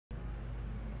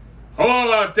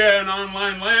Hello out there in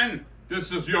online land.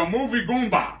 This is your movie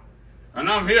Gomba, and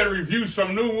I'm here to review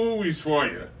some new movies for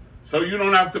you, so you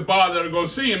don't have to bother to go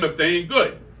see them if they ain't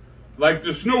good. Like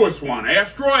this newest one,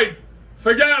 Asteroid.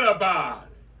 Forget about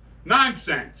it.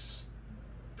 Nonsense.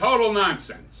 Total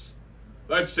nonsense.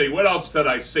 Let's see, what else did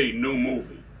I see? New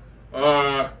movie.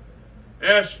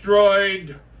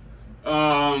 Asteroid.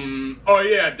 Oh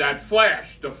yeah, that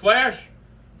Flash. The Flash?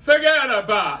 Forget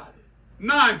about it.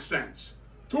 Nonsense.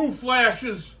 2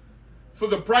 Flashes for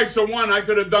the price of 1 I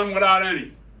could have done without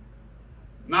any.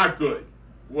 Not good.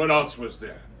 What else was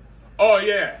there? Oh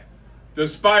yeah, the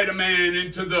Spider-Man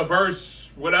Into the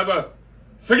Verse, whatever.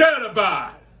 Forget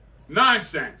about it.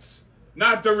 Nonsense.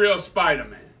 Not the real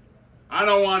Spider-Man. I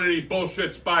don't want any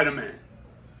bullshit Spider-Man.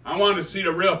 I want to see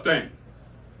the real thing.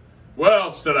 What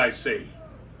else did I see?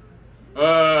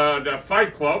 The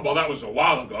Fight Club. Well, that was a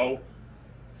while ago.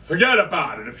 Forget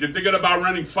about it. If you're thinking about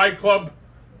renting Fight Club,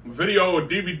 video or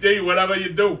DVD, whatever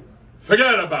you do,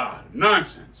 forget about it.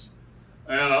 Nonsense.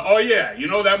 Oh yeah, you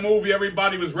know that movie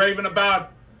everybody was raving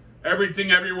about?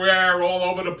 Everything, Everywhere, All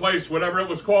Over the Place, whatever it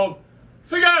was called?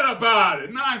 Forget about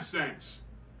it. Nonsense.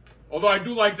 Although I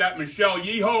do like that Michelle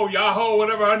Yeoh, Yahoo,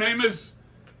 whatever her name is.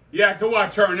 Yeah, I could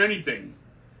watch her in anything.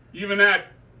 Even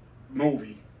that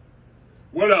movie.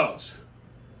 What else?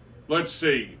 Let's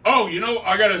see. Oh, you know,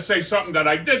 I gotta say something that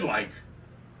I did like.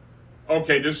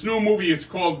 Okay, this new movie is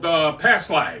called Past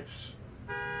Lives.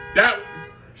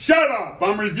 Shut up!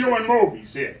 I'm reviewing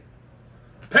movies here.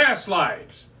 Past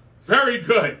Lives. Very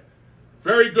good.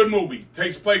 Very good movie.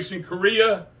 Takes place in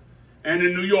Korea and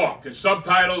in New York. It's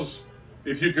subtitles.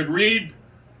 If you could read,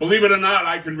 believe it or not,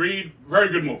 I can read. Very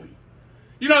good movie.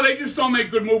 You know, they just don't make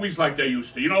good movies like they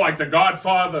used to. You know, like The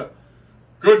Godfather,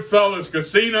 Goodfellas,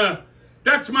 Casino.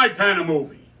 That's my kind of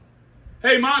movie.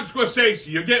 Hey, Martin Scorsese,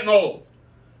 you're getting old.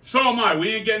 So am I.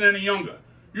 We ain't getting any younger.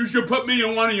 You should put me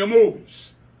in one of your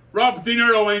movies. Robert De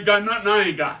Niro ain't got nothing I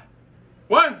ain't got.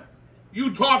 What?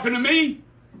 You talking to me?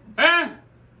 Eh?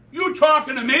 You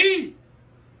talking to me?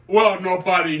 Well,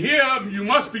 nobody here. You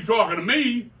must be talking to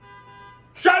me.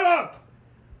 Shut up!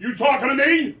 You talking to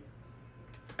me?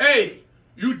 Hey,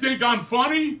 you think I'm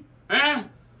funny? Eh?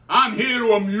 I'm here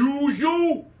to amuse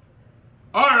you?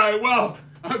 All right, well,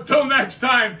 until next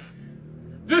time,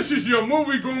 this is your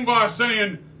movie Goomba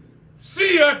saying,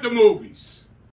 see you at the movies.